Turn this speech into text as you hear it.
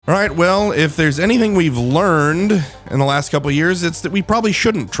All right, well, if there's anything we've learned in the last couple of years, it's that we probably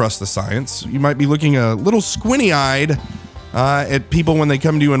shouldn't trust the science. You might be looking a little squinty-eyed at people when they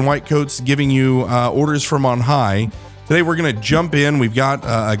come to you in white coats giving you orders from on high. Today we're going to jump in. We've got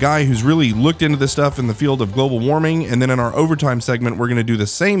a guy who's really looked into this stuff in the field of global warming, and then in our overtime segment, we're going to do the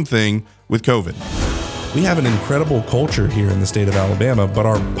same thing with COVID. We have an incredible culture here in the state of Alabama, but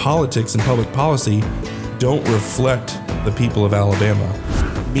our politics and public policy don't reflect the people of Alabama.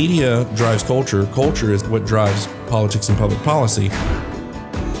 Media drives culture. Culture is what drives politics and public policy.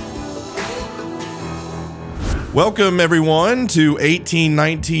 Welcome, everyone, to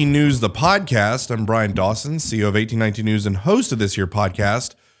 1819 News, the podcast. I'm Brian Dawson, CEO of 1819 News and host of this here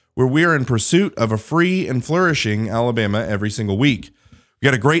podcast, where we are in pursuit of a free and flourishing Alabama every single week. We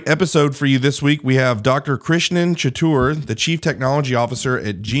got a great episode for you this week. We have Dr. Krishnan Chittur, the Chief Technology Officer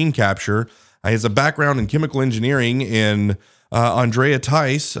at Gene Capture. He has a background in chemical engineering, and Andrea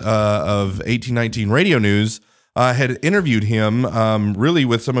Tice of 1819 Radio News had interviewed him really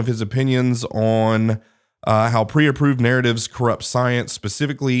with some of his opinions on how pre-approved narratives corrupt science,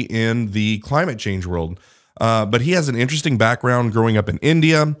 specifically in the climate change world. But he has an interesting background growing up in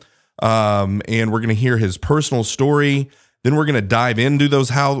India, and we're going to hear his personal story. Then we're going to dive into those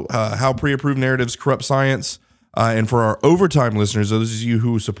how pre-approved narratives corrupt science. And for our overtime listeners, those of you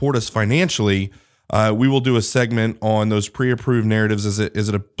who support us financially, we will do a segment on those pre-approved narratives as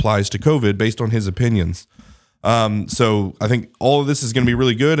it applies to COVID based on his opinions. So I think all of this is going to be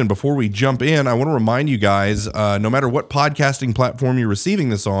really good. And before we jump in, I want to remind you guys, no matter what podcasting platform you're receiving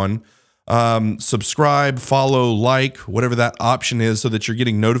this on, subscribe, follow, like, whatever that option is so that you're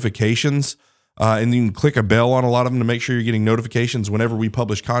getting notifications. And you can click a bell on a lot of them to make sure you're getting notifications whenever we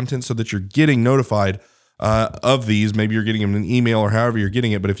publish content so that you're getting notified of these. Maybe you're getting them in an email or however you're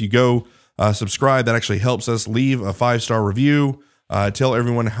getting it. But if you go subscribe, that actually helps us. Leave a 5-star review. Tell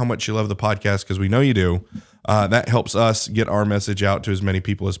everyone how much you love the podcast because we know you do. That helps us get our message out to as many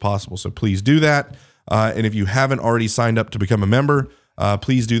people as possible. So please do that. And if you haven't already signed up to become a member,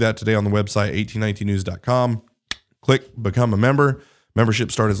 please do that today on the website, 1819news.com. Click Become a Member.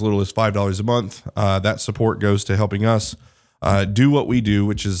 Membership starts as little as $5 a month. That support goes to helping us do what we do,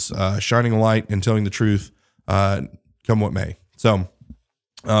 which is shining a light and telling the truth, come what may. So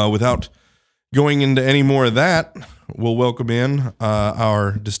without going into any more of that, we'll welcome in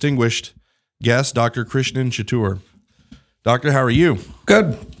our distinguished guest, Dr. Krishnan Chittur. Doctor, how are you?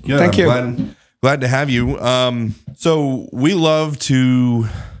 Good. Thank you. Glad to have you. So we love to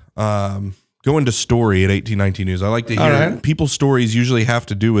go into story at 1819 News. I like to hear people's stories usually have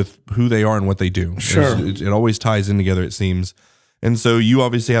to do with who they are and what they do. Sure. It always ties in together, it seems. And so you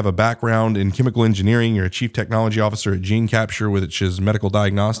obviously have a background in chemical engineering. You're a chief technology officer at Gene Capture, which is medical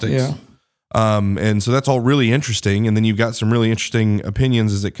diagnostics. Yeah. And so that's all really interesting. And then you've got some really interesting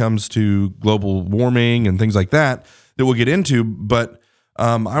opinions as it comes to global warming and things like that we'll get into. But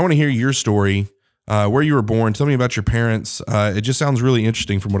I want to hear your story, where you were born. Tell me about your parents. It just sounds really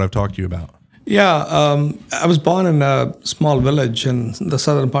interesting from what I've talked to you about. Yeah. I was born in a small village in the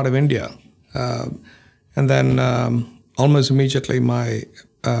southern part of India. And then almost immediately my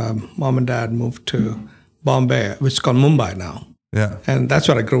mom and dad moved to Bombay, which is called Mumbai now. Yeah. And that's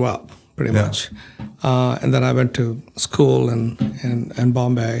where I grew up. Pretty much. And then I went to school in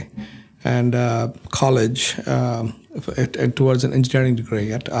Bombay and college towards an engineering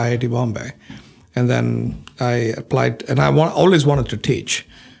degree at IIT Bombay. And then I applied, and I always wanted to teach.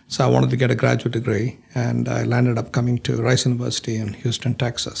 So I wanted to get a graduate degree, and I landed up coming to Rice University in Houston,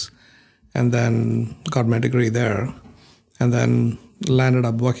 Texas, and then got my degree there. And then landed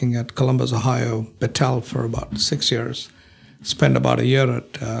up working at Columbus, Ohio, Battelle for about 6 years. Spent about a year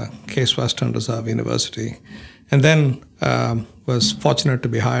at Case Western Reserve University, and then was fortunate to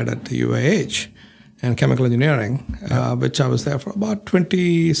be hired at the UAH in chemical engineering, which I was there for about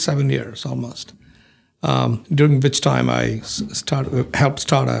 27 years almost, during which time I helped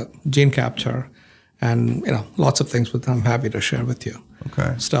start a Gene Capture and lots of things that I'm happy to share with you.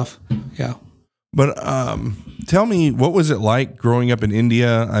 Okay. Stuff, yeah. But tell me, what was it like growing up in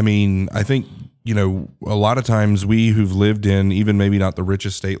India? I mean, I think a lot of times we who've lived in even maybe not the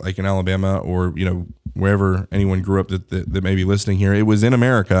richest state like in Alabama or, wherever anyone grew up that may be listening here, it was in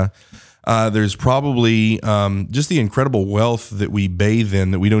America. There's probably just the incredible wealth that we bathe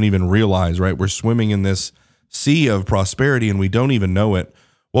in that we don't even realize, right? We're swimming in this sea of prosperity and we don't even know it.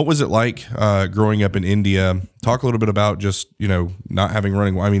 What was it like growing up in India? Talk a little bit about just, not having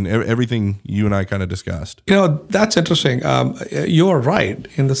running. I mean, everything you and I kind of discussed. That's interesting. You're right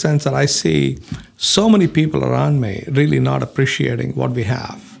in the sense that I see so many people around me really not appreciating what we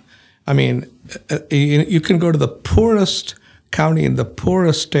have. I mean, you can go to the poorest county in the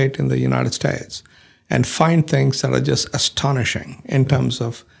poorest state in the United States and find things that are just astonishing in terms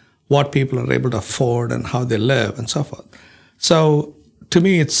of what people are able to afford and how they live and so forth. So to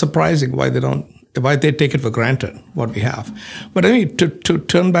me, it's surprising why they take it for granted what we have. But I mean, to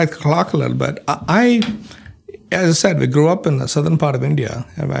turn back the clock a little bit, as I said, we grew up in the southern part of India.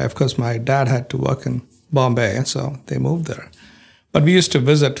 And of course, my dad had to work in Bombay, so they moved there. But we used to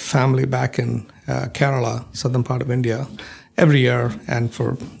visit family back in Kerala, southern part of India, every year and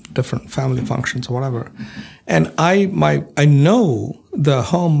for different family functions or whatever. And I know the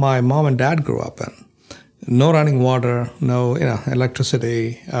home my mom and dad grew up in. No running water, no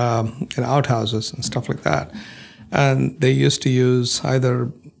electricity, outhouses and stuff like that. And they used to use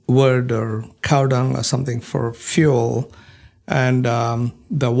either wood or cow dung or something for fuel. And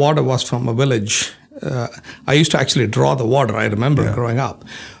the water was from a village. I used to actually draw the water, I remember growing up.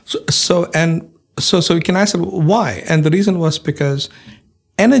 So you can ask why? And the reason was because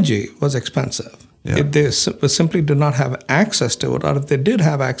energy was expensive. Yeah. They simply did not have access to it, or if they did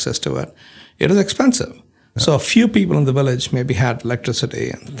have access to it, it was expensive. Yeah. So a few people in the village maybe had electricity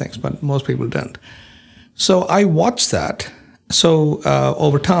and things, but most people didn't. So I watched that. So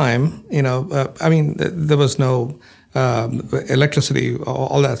over time, there was no electricity,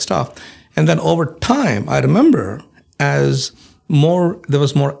 all that stuff. And then over time, I remember there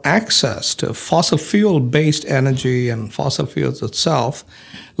was more access to fossil fuel-based energy and fossil fuels itself,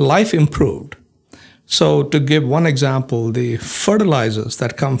 life improved. So to give one example, the fertilizers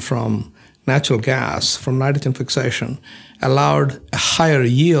that come from natural gas, from nitrogen fixation, allowed a higher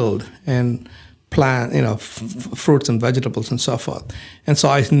yield in plant, fruits and vegetables and so forth. And so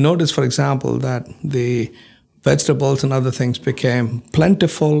I noticed, for example, that the vegetables and other things became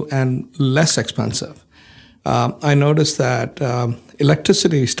plentiful and less expensive. I noticed that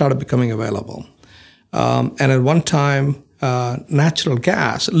electricity started becoming available. And at one time, natural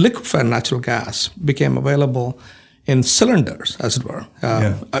gas, liquefied natural gas, became available in cylinders, as it were.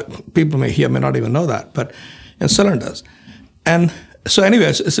 People may not even know that, but in cylinders. And so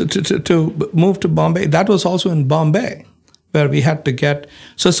anyways, to move to Bombay, that was also in Bombay, where we had to get,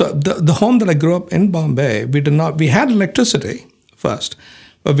 so the home that I grew up in Bombay, we had electricity first,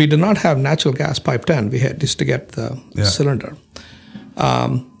 but we did not have natural gas piped in. We had just to get the cylinder.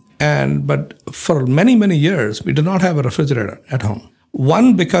 But for many, many years, we did not have a refrigerator at home.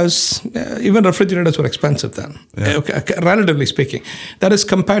 One, because even refrigerators were expensive then, relatively speaking. That is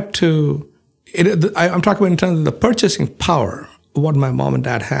compared to, I'm talking about in terms of the purchasing power, what my mom and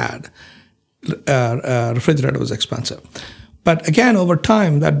dad had. Refrigerator was expensive. But again, over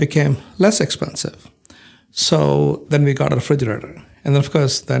time, that became less expensive. So then we got a refrigerator. And then, of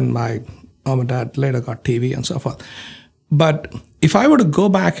course, then my mom and dad later got TV and so forth. But if I were to go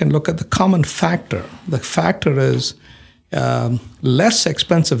back and look at the common factor, the factor is less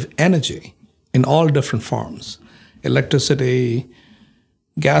expensive energy in all different forms. Electricity,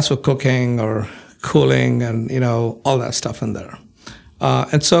 gas for cooking or cooling, and all that stuff in there.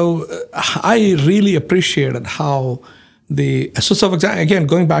 And so I really appreciated how so for example, again,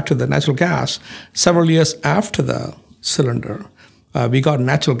 going back to the natural gas, several years after the cylinder, we got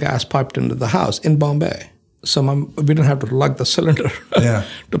natural gas piped into the house in Bombay. So we didn't have to lug the cylinder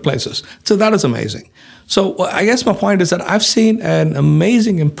to places. So that is amazing. So I guess my point is that I've seen an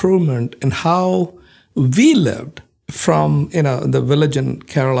amazing improvement in how we lived from the village in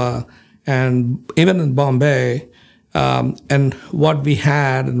Kerala and even in Bombay, and what we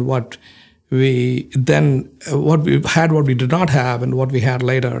had and what we had, what we did not have, and what we had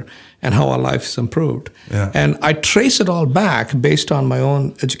later, and how our lives improved. Yeah. And I trace it all back based on my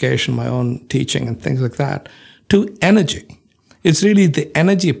own education, my own teaching, and things like that, to energy. It's really the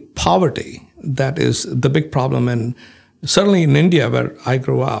energy poverty that is the big problem, and certainly in India, where I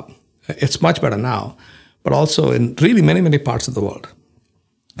grew up. It's much better now, but also in really many, many parts of the world.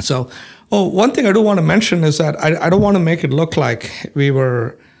 So, one thing I do want to mention is that I don't want to make it look like we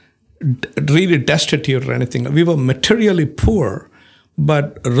were really destitute or anything. We were materially poor,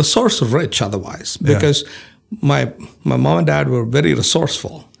 but resource rich otherwise, because my mom and dad were very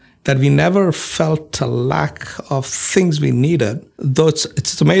resourceful, that we never felt a lack of things we needed. Though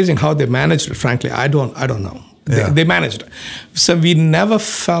it's amazing how they managed it, frankly. I don't know. They managed it. So we never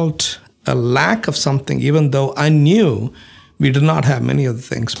felt a lack of something, even though I knew we did not have many of the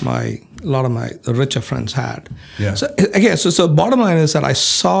things a lot of my richer friends had. Yeah. So again, so bottom line is that I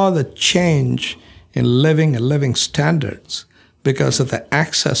saw the change in living and living standards because of the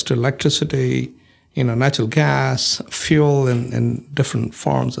access to electricity, natural gas, fuel in different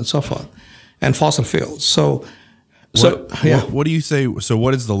forms and so forth, and fossil fuels. What do you say? So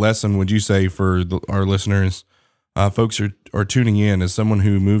what is the lesson, would you say, for our listeners folks are tuning in, as someone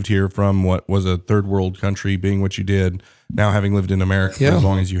who moved here from what was a third world country, being what you did, now having lived in America for as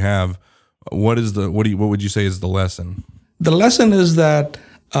long as you have, what would you say is the lesson? The lesson is that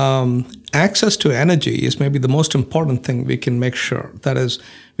access to energy is maybe the most important thing we can make sure. That is,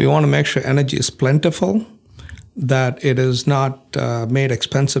 we want to make sure energy is plentiful, that it is not made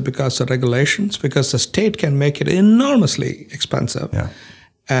expensive because of regulations, because the state can make it enormously expensive. Yeah.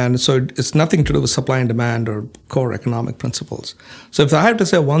 And so it's nothing to do with supply and demand or core economic principles. So if I have to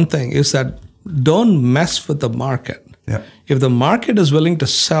say one thing, is that don't mess with the market. Yeah. If the market is willing to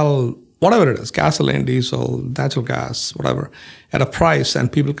sell whatever it is, gasoline, diesel, natural gas, whatever, at a price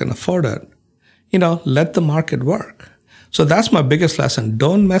and people can afford it, let the market work. So that's my biggest lesson.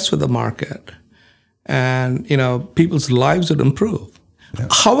 Don't mess with the market. And, people's lives would improve. Yeah.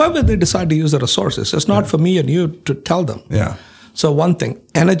 However they decide to use the resources, it's not for me and you to tell them. Yeah. So one thing,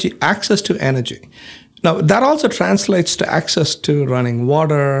 energy, access to energy. Now, that also translates to access to running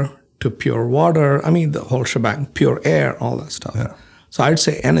water, to pure water. the whole shebang, pure air, all that stuff. Yeah. So I'd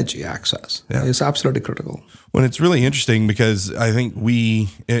say energy access is absolutely critical. Well, it's really interesting because I think we,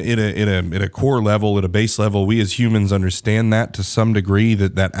 at a core level, at a base level, we as humans understand that to some degree,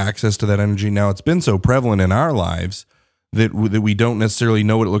 that access to that energy. Now, it's been so prevalent in our lives that we don't necessarily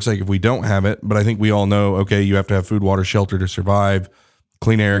know what it looks like if we don't have it. But I think we all know, okay, you have to have food, water, shelter to survive,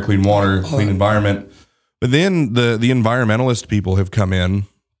 clean air, clean water, clean environment. But then the environmentalist people have come in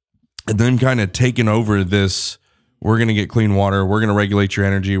and then kind of taken over this. We're going to get clean water. We're going to regulate your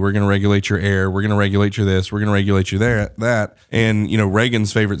energy. We're going to regulate your air. We're going to regulate your this. We're going to regulate you that. And,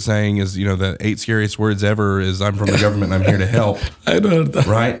 Reagan's favorite saying is, the 8 scariest words ever is, I'm from the government and I'm here to help. I know that.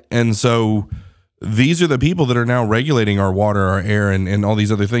 Right. And so these are the people that are now regulating our water, our air, and all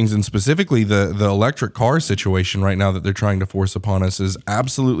these other things. And specifically the electric car situation right now that they're trying to force upon us is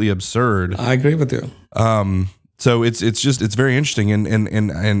absolutely absurd. I agree with you. So it's very interesting, and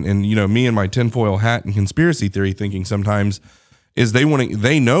me and my tinfoil hat and conspiracy theory thinking sometimes is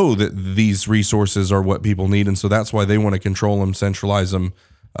they know that these resources are what people need, and so that's why they want to control them, centralize them,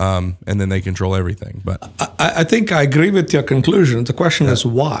 and then they control everything. But I think I agree with your conclusion. The question is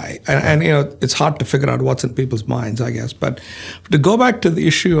why, and it's hard to figure out what's in people's minds, I guess. But to go back to the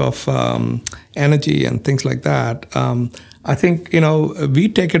issue of energy and things like that. I think, we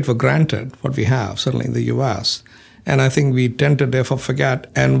take it for granted what we have, certainly in the U.S., and I think we tend to therefore forget.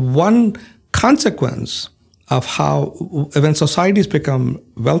 And one consequence of how, when societies become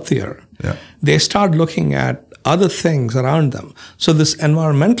wealthier, they start looking at other things around them. So this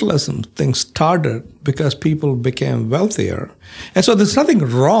environmentalism thing started because people became wealthier. And so there's nothing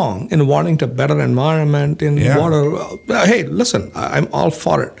wrong in wanting to better environment, in water. Hey, listen, I'm all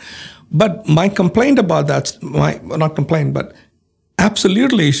for it. But my complaint about that, not complaint, but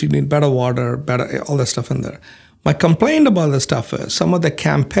absolutely you need better water, better, all that stuff in there. My complaint about this stuff is some of the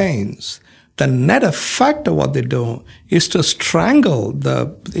campaigns, the net effect of what they do is to strangle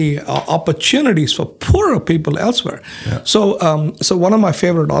the opportunities for poorer people elsewhere. Yeah. So one of my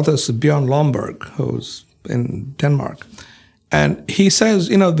favorite authors is Bjørn Lomborg, who's in Denmark. And he says,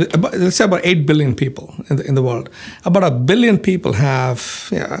 let's say about 8 billion people in the world. About 1 billion people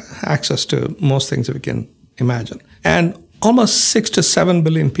have access to most things that we can imagine. And almost 6 to 7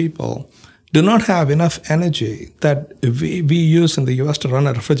 billion people do not have enough energy that we use in the U.S. to run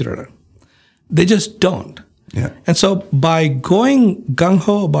a refrigerator. They just don't. Yeah. And so by going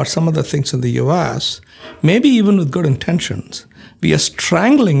gung-ho about some of the things in the U.S., maybe even with good intentions, we are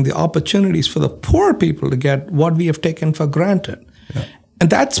strangling the opportunities for the poor people to get what we have taken for granted. Yeah. And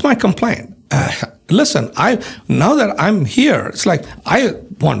that's my complaint. Listen, now that I'm here, it's like I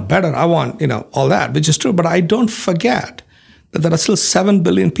want better. I want, all that, which is true. But I don't forget that there are still 7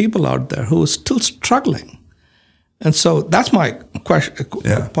 billion people out there who are still struggling. And so that's my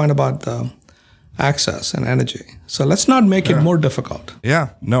point about the access and energy. So let's not make it more difficult. Yeah,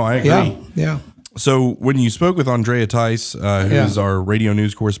 no, I agree. Yeah. So when you spoke with Andrea Tice, who is our radio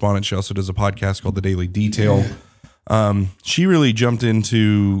news correspondent, she also does a podcast called The Daily Detail. She really jumped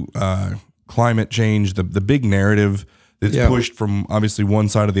into climate change, the big narrative that's pushed from obviously one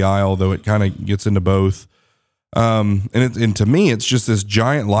side of the aisle, though it kind of gets into both. And to me, it's just this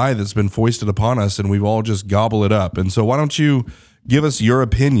giant lie that's been foisted upon us, and we've all just gobble it up. And so why don't you give us your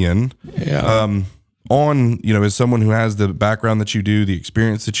opinion on, as someone who has the background that you do, the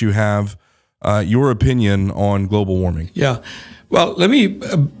experience that you have, your opinion on global warming. Yeah. Well, let me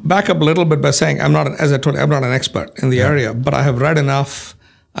back up a little bit by saying I'm not an expert in the area, but I have read enough.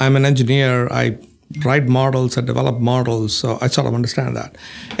 I'm an engineer. I write models, I develop models, so I sort of understand that.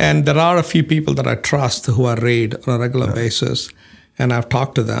 And there are a few people that I trust who I read on a regular basis. and I've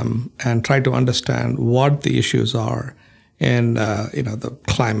talked to them and tried to understand what the issues are in the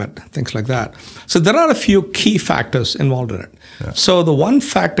climate, things like that. So there are a few key factors involved in it. Yeah. So the one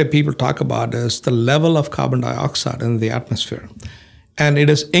factor people talk about is the level of carbon dioxide in the atmosphere. And it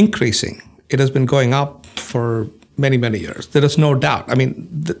is increasing. It has been going up for many, many years. There is no doubt. I mean,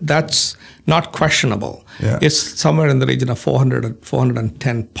 that's not questionable. Yeah. It's somewhere in the region of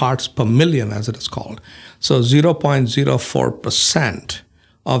 410 parts per million, as it is called. So 0.04%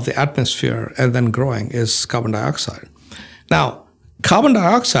 of the atmosphere, and then growing, is carbon dioxide. Now, carbon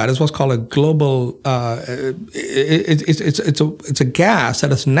dioxide is what's called a global, it's a gas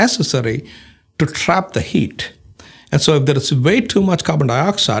that is necessary to trap the heat. And so if there is way too much carbon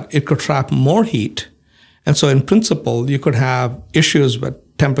dioxide, it could trap more heat. And so in principle, you could have issues with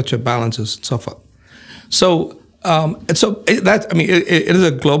temperature balances and so forth. So it is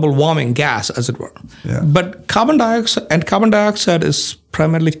a global warming gas, as it were. Yeah. But carbon dioxide is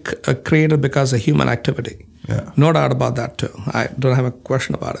primarily created because of human activity. Yeah. No doubt about that too. I don't have a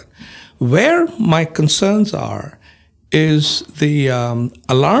question about it. Where my concerns are is the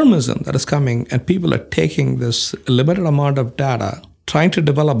alarmism that is coming, and people are taking this limited amount of data, trying to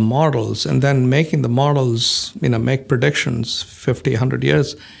develop models, and then making the models, make predictions 50, 100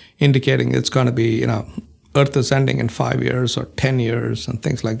 years, indicating it's going to be, Earth is ending in 5 years or 10 years and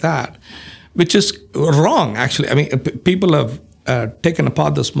things like that, which is wrong, actually. I mean, people have taken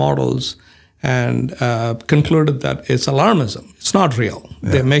apart those models and concluded that it's alarmism. It's not real.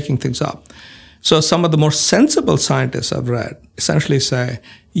 Yeah. They're making things up. So some of the more sensible scientists I've read essentially say,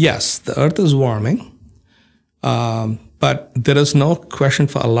 yes, the Earth is warming, but there is no question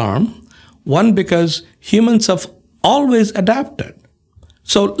for alarm. One, because humans have always adapted.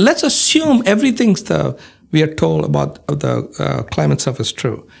 So let's assume everything we are told about the climate stuff is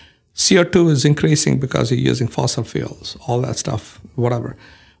true. CO2 is increasing because you're using fossil fuels, all that stuff, whatever.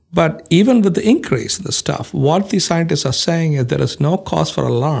 But even with the increase in the stuff, what the scientists are saying is there is no cause for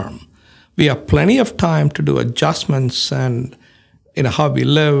alarm. We have plenty of time to do adjustments, and how we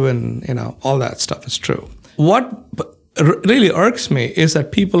live, and all that stuff is true. What really irks me is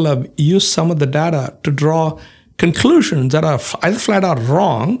that people have used some of the data to draw conclusions that are either flat out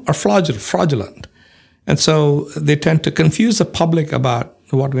wrong or fraudulent. And so they tend to confuse the public about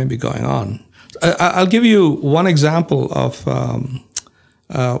what may be going on. I'll give you one example of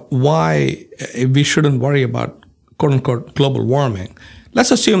why we shouldn't worry about quote-unquote global warming.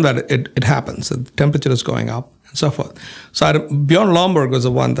 Let's assume that it happens, that the temperature is going up and so forth. So Bjorn Lomborg was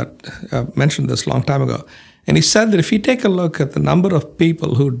the one that mentioned this a long time ago. And he said that if you take a look at the number of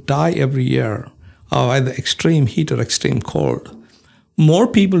people who die every year of either extreme heat or extreme cold, more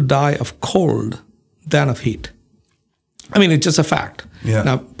people die of cold than of heat. I mean, it's just a fact. Yeah.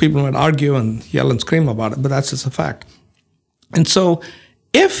 Now, people might argue and yell and scream about it, but that's just a fact. And so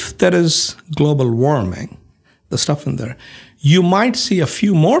if there is global warming, the stuff in there, you might see a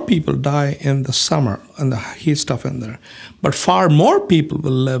few more people die in the summer and the heat stuff in there, but far more people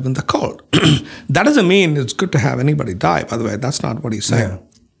will live in the cold. That doesn't mean it's good to have anybody die, by the way. That's not what he's saying. Yeah.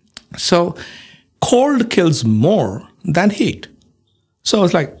 So cold kills more than heat. So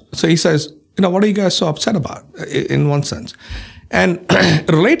he says, what are you guys so upset about, in one sense? And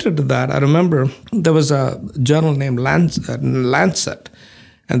related to that, I remember there was a journal named Lancet,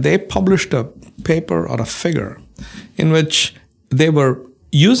 and they published a paper or a figure in which they were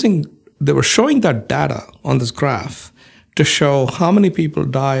showing that data on this graph to show how many people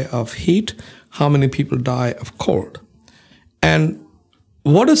die of heat, how many people die of cold. And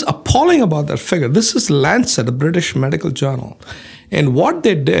what is appalling about that figure, this is Lancet, a British medical journal, and what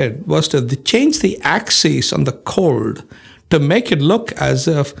they did was they changed the axis on the cold to make it look as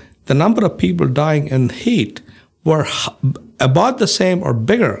if the number of people dying in heat were about the same or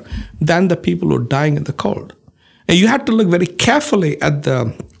bigger than the people who are dying in the cold. And you had to look very carefully at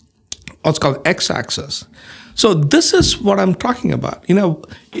the what's called x-axis. So this is what I'm talking about.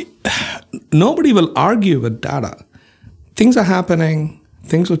 Nobody will argue with data. Things are happening.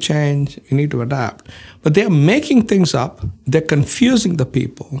 Things will change. You need to adapt. But they are making things up. They're confusing the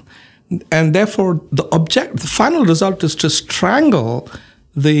people. And therefore, the final result is to strangle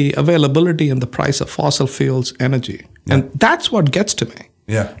the availability and the price of fossil fuels energy. Yeah. And that's what gets to me.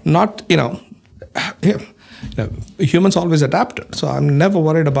 Yeah. Not, humans always adapted. So I'm never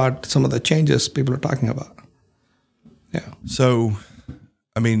worried about some of the changes people are talking about. Yeah. So,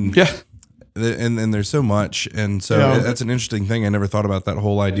 I mean, yeah. And there's so much. And so that's an interesting thing. I never thought about that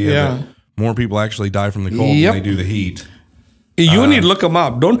whole idea that more people actually die from the cold than they do the heat. You need to look them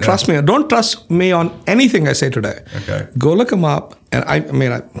up. Don't trust me. Don't trust me on anything I say today. Okay. Go look them up. And I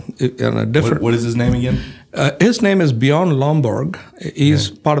mean, on a different. What is his name again? His name is Bjorn Lomborg. He's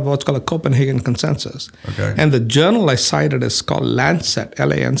part of what's called a Copenhagen Consensus. Okay. And the journal I cited is called Lancet,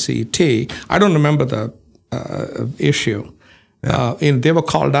 Lancet. I don't remember the issue. Yeah. They were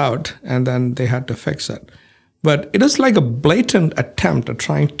called out, and then they had to fix it. But it is like a blatant attempt at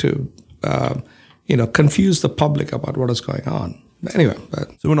trying to, confuse the public about what is going on. Anyway.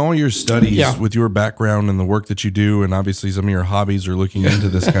 So in all your studies, with your background and the work that you do, and obviously some of your hobbies are looking into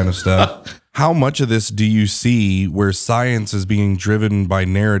this kind of stuff, how much of this do you see where science is being driven by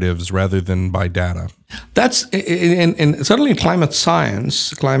narratives rather than by data? That's certainly in climate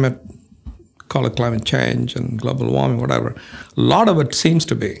science, call it climate change and global warming, whatever. A lot of it seems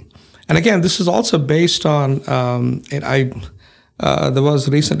to be. And again, this is also based on, there was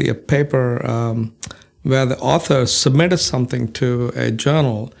recently a paper where the author submitted something to a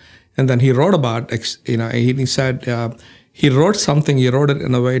journal, and then he wrote about, he said he wrote something, he wrote it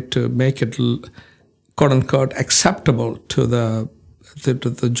in a way to make it, quote unquote, acceptable to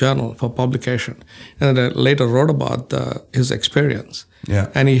the journal for publication. And then later wrote about his experience.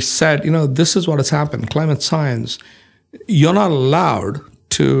 Yeah. And he said, this is what has happened. Climate science, you're not allowed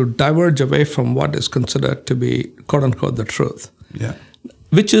to diverge away from what is considered to be, quote unquote, the truth. Yeah.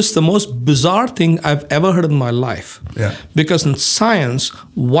 Which is the most bizarre thing I've ever heard in my life. Yeah. Because in science,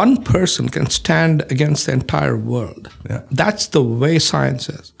 one person can stand against the entire world. Yeah. That's the way science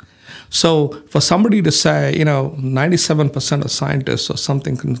is. So for somebody to say, 97% of scientists or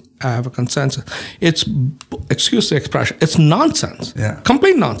something can have a consensus, it's, excuse the expression, it's nonsense. Yeah.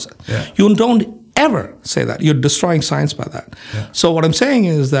 Complete nonsense. Yeah. You don't ever say that. You're destroying science by that. Yeah. So what I'm saying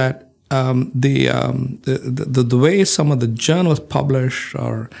is that the way some of the journals publish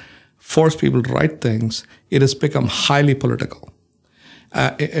or force people to write things, it has become highly political.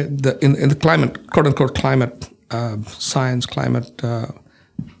 In the climate, quote unquote, climate science, climate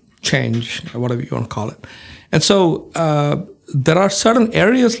change, whatever you want to call it. And so there are certain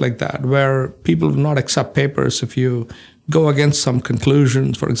areas like that where people will not accept papers if you go against some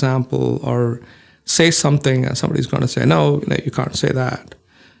conclusions, for example, or say something and somebody's going to say, no, you can't say that.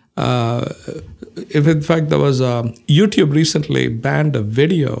 If in fact there was YouTube recently banned a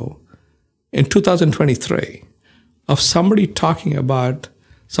video in 2023 of somebody talking about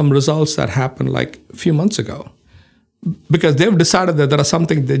some results that happened like a few months ago, because they've decided that there are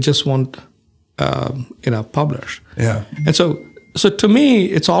something they just won't publish. Yeah. And so to me,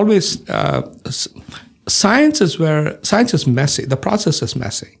 it's always science is messy. The process is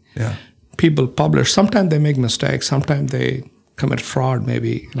messy. Yeah. People publish. Sometimes they make mistakes. Sometimes they commit fraud,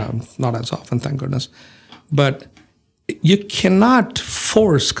 maybe, not as often, thank goodness. But you cannot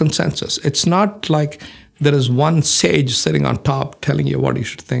force consensus. It's not like there is one sage sitting on top telling you what you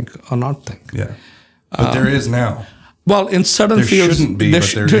should think or not think. Yeah. But there is now. Well, in certain fields, shouldn't be,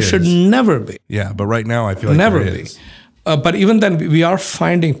 there should never be. Yeah, but right now I feel like never there be. is. But even then,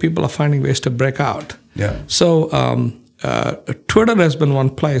 people are finding ways to break out. Yeah. So Twitter has been one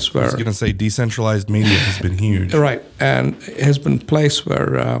place where... I was going to say decentralized media has been huge. Right. And it has been a place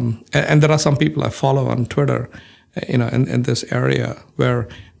where... and there are some people I follow on Twitter, in this area where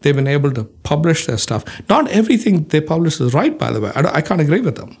they've been able to publish their stuff. Not everything they publish is right, by the way. I can't agree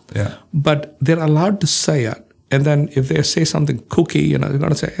with them. Yeah. But they're allowed to say it. And then if they say something kooky, they're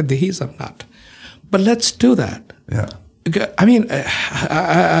going to say, hey, he's a nut. But let's do that. Yeah. I mean,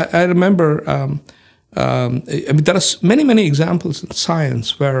 I remember... there are many examples in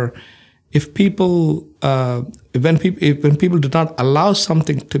science where if people, when people do not allow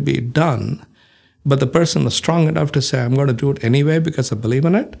something to be done, but the person is strong enough to say, I'm going to do it anyway because I believe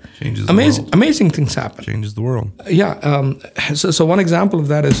in it, changes the world. Amazing things happen. Changes the world. Yeah. So one example of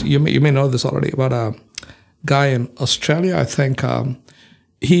that is, you may know this already, about a guy in Australia, I think.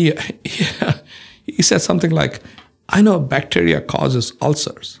 He said something like, I know bacteria causes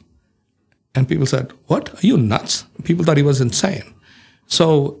ulcers. And people said, what? Are you nuts? People thought he was insane.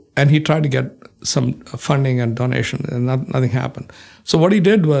 So, and he tried to get some funding and donation, and nothing happened. So what he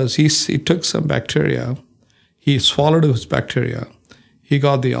did was he took some bacteria, he swallowed his bacteria, he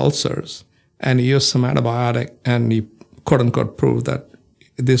got the ulcers, and he used some antibiotic, and he, quote unquote, proved that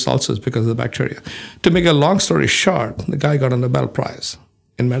this ulcers because of the bacteria. To make a long story short, the guy got a Nobel Prize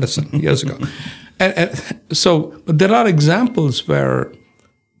in medicine years ago. So but there are examples where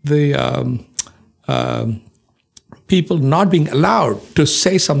the people not being allowed to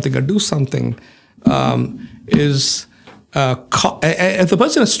say something or do something is if the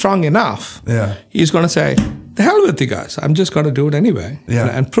person is strong enough, yeah, he's going to say, the hell with you guys, I'm just going to do it anyway,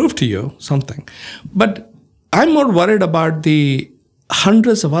 and prove to you something. But I'm more worried about the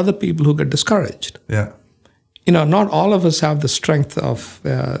hundreds of other people who get discouraged. Yeah. not all of us have the strength of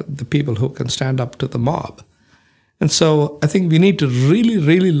the people who can stand up to the mob. And so I think we need to really,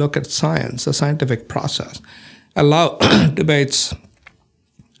 really look at science, the scientific process, allow debates,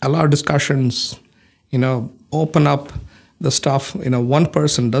 allow discussions, open up the stuff. One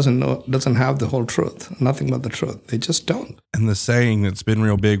person doesn't have the whole truth, nothing but the truth. They just don't. And the saying that's been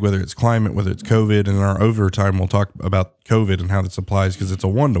real big, whether it's climate, whether it's COVID, and in our overtime we'll talk about COVID and how this applies because it's a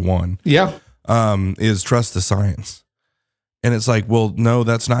 1-to-1. Yeah. Is trust the science. And it's like, well, no,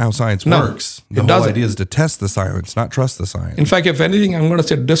 that's not how science works. The whole idea is to test the science, not trust the science. In fact, if anything, I'm going to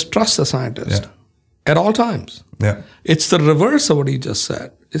say distrust the scientist at all times. Yeah. It's the reverse of what he just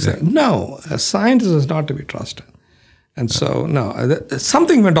said. It's like, no, a scientist is not to be trusted. And so, no,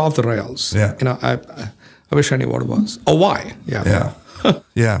 something went off the rails. Yeah. I wish I knew what it was. Or why. Yeah. Yeah.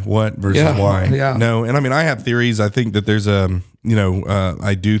 Yeah. What versus why. Yeah. No. And I mean, I have theories. I think that there's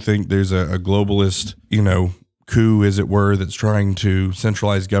I do think there's a globalist, coup, as it were, that's trying to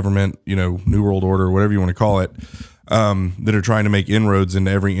centralize government, New World Order, whatever you want to call it, that are trying to make inroads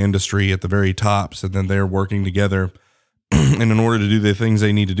into every industry at the very tops. And then they're working together. And in order to do the things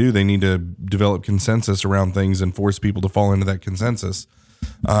they need to do, they need to develop consensus around things and force people to fall into that consensus.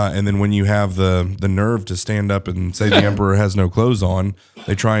 And then when you have the nerve to stand up and say the emperor has no clothes on,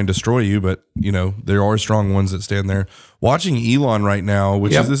 they try and destroy you. But, there are strong ones that stand there. Watching Elon right now,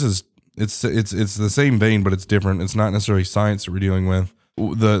 which it's the same vein, but it's different. It's not necessarily science that we're dealing with.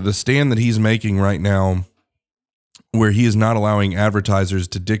 The stand that he's making right now, where he is not allowing advertisers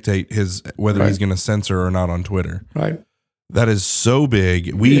to dictate whether he's going to censor or not on Twitter. Right. That is so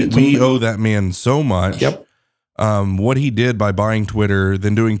big. We owe that man so much. Yep. What he did by buying Twitter,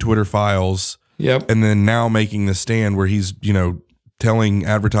 then doing Twitter files, and then now making the stand where he's, telling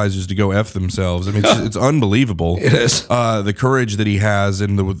advertisers to go F themselves. I mean, it's unbelievable. It is. The courage that he has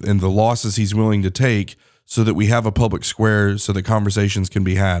and the losses he's willing to take so that we have a public square so that conversations can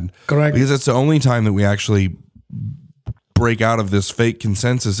be had. Correct. Because that's the only time that we actually break out of this fake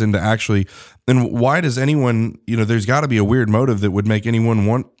consensus into actually, and why does anyone, there's got to be a weird motive that would make anyone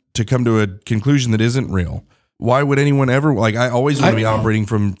want to come to a conclusion that isn't real. Why would anyone ever, I always want to be operating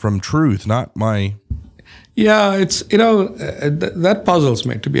from truth, not my... Yeah, it's, that puzzles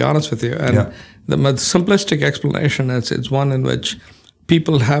me, to be honest with you. And the simplistic explanation is it's one in which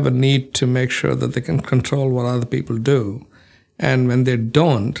people have a need to make sure that they can control what other people do. And when they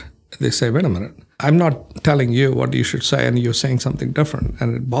don't, they say, wait a minute, I'm not telling you what you should say and you're saying something different,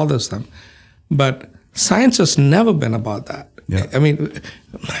 and it bothers them. But science has never been about that. Yeah. I mean,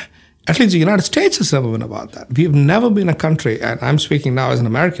 at least the United States has never been about that. We've never been a country, and I'm speaking now as an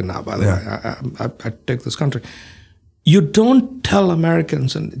American now, by the way. I take this country. You don't tell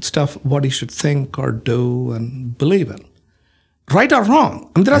Americans and stuff what you should think or do and believe in. Right or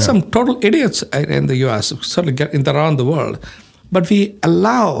wrong. I mean, there are some total idiots in the U.S., certainly around the world. But we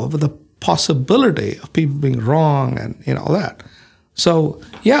allow the possibility of people being wrong and all that. So,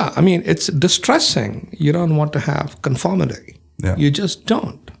 I mean, it's distressing. You don't want to have conformity. Yeah. You just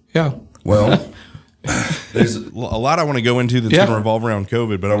don't. Yeah. Well, there's a lot I want to go into that's going to revolve around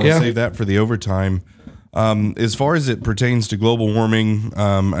COVID, but I want to save that for the overtime. As far as it pertains to global warming,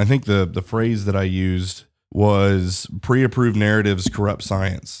 I think the phrase that I used was pre-approved narratives corrupt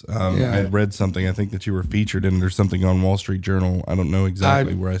science. I had read something, I think that you were featured in it or something on Wall Street Journal. I don't know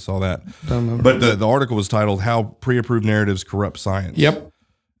exactly where I saw that. Don't remember. But the article was titled How Pre-Approved Narratives Corrupt Science. Yep.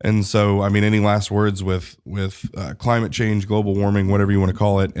 And so, I mean, any last words with climate change, global warming, whatever you want to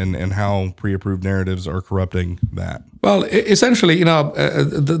call it, and how pre-approved narratives are corrupting that? Well, essentially, the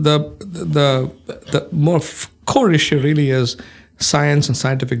more core issue really is science and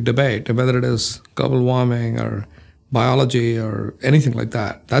scientific debate, whether it is global warming or biology or anything like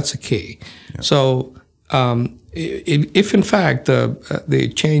that. That's the key. Yeah. So, if in fact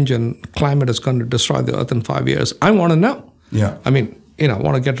the change in climate is going to destroy the Earth in 5 years, I want to know. Yeah. I mean, I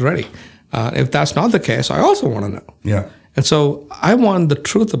want to get ready. If that's not the case, I also want to know. Yeah. And so I want the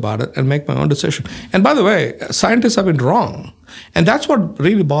truth about it and make my own decision. And by the way, scientists have been wrong. And that's what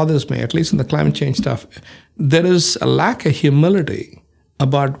really bothers me, at least in the climate change stuff. There is a lack of humility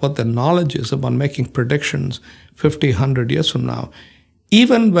about what the knowledge is about making predictions 50, 100 years from now.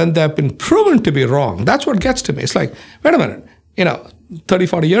 Even when they've been proven to be wrong, that's what gets to me. It's like, wait a minute, 30,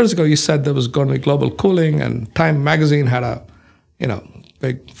 40 years ago, you said there was going to be global cooling, and Time magazine had a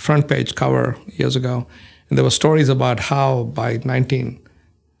big front page cover years ago. And there were stories about how by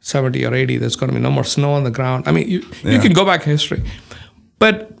 1970 or 80, there's going to be no more snow on the ground. I mean, you can go back in history.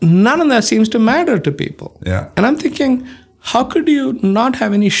 But none of that seems to matter to people. Yeah. And I'm thinking, how could you not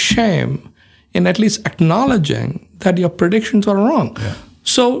have any shame in at least acknowledging that your predictions are wrong? Yeah.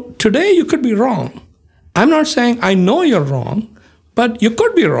 So today you could be wrong, I'm not saying I know you're wrong, but you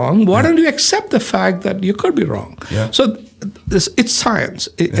could be wrong. Why don't you accept the fact that you could be wrong? Yeah. So it's science.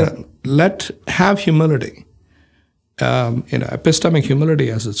 Have humility, epistemic humility,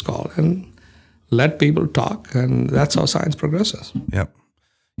 as it's called, and let people talk, and that's how science progresses. Yep.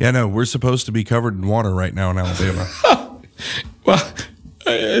 Yeah, no, we're supposed to be covered in water right now in Alabama. Well,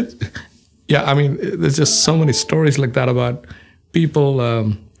 I mean, there's just so many stories like that about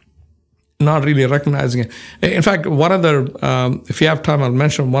people not really recognizing it. In fact, one other, if you have time, I'll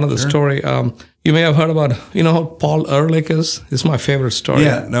mention one other story. You may have heard about, who Paul Ehrlich is? It's my favorite story.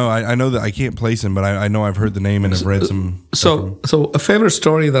 Yeah, no, I know that I can't place him, but I know I've heard the name and have read some. So a favorite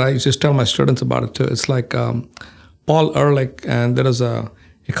story that I used to tell my students about it too. It's like Paul Ehrlich, and there is a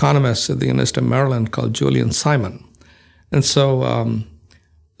economist at the University of Maryland called Julian Simon, and so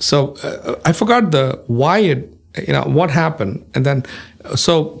I forgot what happened, and then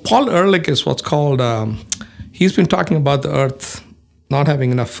so Paul Ehrlich is what's called. He's been talking about the Earth not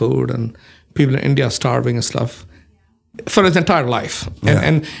having enough food and people in India starving and stuff for his entire life.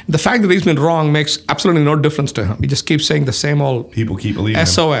 And the fact that he's been wrong makes absolutely no difference to him. He just keeps saying the same old people keep believing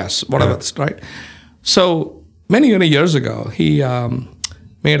SOS, whatever it's right. So many years ago, he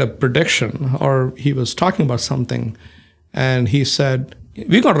made a prediction, or he was talking about something, and he said,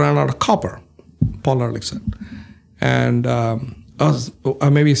 we're going to run out of copper, Paul Ehrlich said, and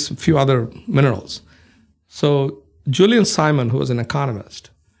maybe a few other minerals. So Julian Simon, who was an economist,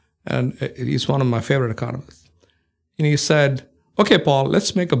 and he's one of my favorite economists, and he said, okay, Paul,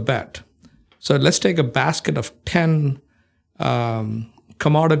 let's make a bet. So let's take a basket of 10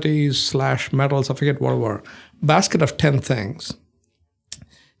 commodities / metals, I forget what were, basket of 10 things.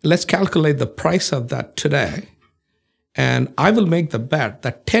 Let's calculate the price of that today, and I will make the bet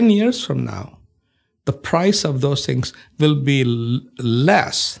that 10 years from now, the price of those things will be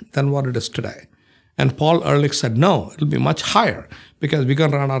less than what it is today. And Paul Ehrlich said, no, it'll be much higher because we're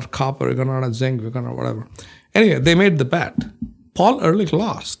going to run out of copper, we're going to run out of zinc, we're going to whatever. Anyway, they made the bet. Paul Ehrlich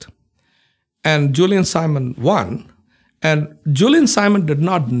lost, and Julian Simon won. And Julian Simon did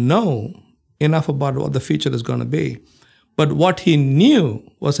not know enough about what the future is going to be. But what he knew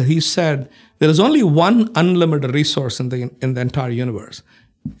was that he said, there is only one unlimited resource in the entire universe.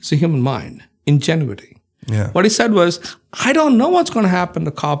 It's the human mind, ingenuity. Yeah. What he said was, I don't know what's going to happen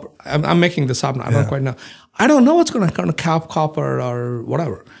to copper. I'm making this up now. I don't quite know. I don't know what's going to happen to copper or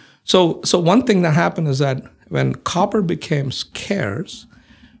whatever. So one thing that happened is that when copper became scarce,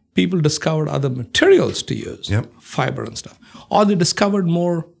 people discovered other materials to use, fiber and stuff. Or they discovered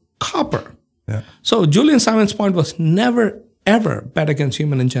more copper. Yeah. So Julian Simon's point was never, ever bet against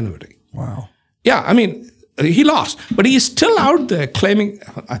human ingenuity. Wow. Yeah, I mean, he lost. But he's still out there claiming,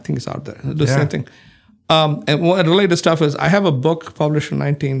 I think it's out there, the same thing. And what related stuff is, I have a book published in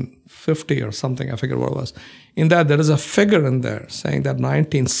 1950 or something, I forget what it was. In that, there is a figure in there saying that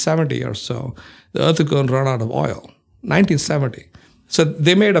 1970 or so, the earth is going to run out of oil. 1970. So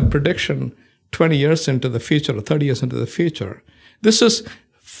they made a prediction 20 years into the future or 30 years into the future. This is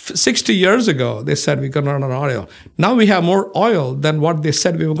 60 years ago, they said we're going to run out of oil. Now we have more oil than what they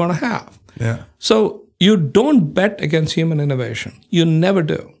said we were going to have. Yeah. So you don't bet against human innovation. You never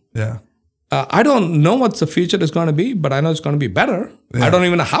do. Yeah. I don't know what the future is going to be, but I know it's going to be better. Yeah. I don't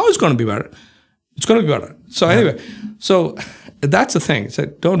even know how it's going to be better. It's going to be better. So anyway, so that's the thing. So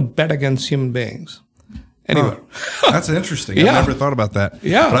don't bet against human beings. Anyway. That's interesting. I never thought about that.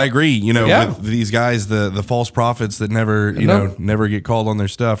 Yeah. But I agree, with these guys, the false prophets that never, never get called on their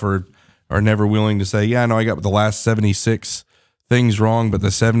stuff or are never willing to say, I got the last 76 things wrong, but the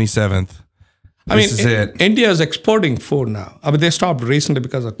 77th, this is it. India is exporting food now. I mean, they stopped recently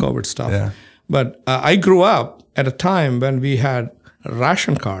because of COVID stuff. Yeah. But I grew up at a time when we had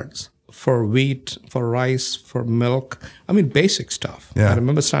ration cards for wheat, for rice, for milk. I mean, basic stuff. Yeah. I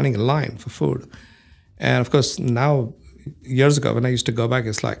remember standing in line for food. And of course, now, years ago, when I used to go back,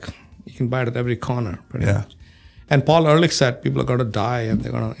 it's like you can buy it at every corner, pretty much. And Paul Ehrlich said people are going to die and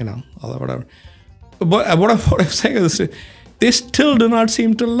they're going to, all that, whatever. But what I'm saying is, they still do not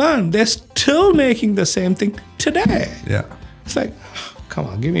seem to learn. They're still making the same thing today. Yeah. It's like, come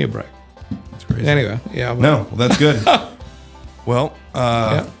on, give me a break. That's crazy. Anyway, well, that's good. Well,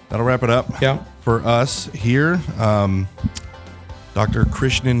 that'll wrap it up for us here. Dr.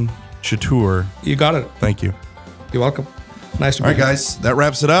 Krishnan Chittur. You got it. Thank you. You're welcome. Nice to be here. All right, guys, that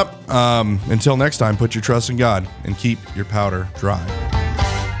wraps it up. Until next time, put your trust in God and keep your powder dry.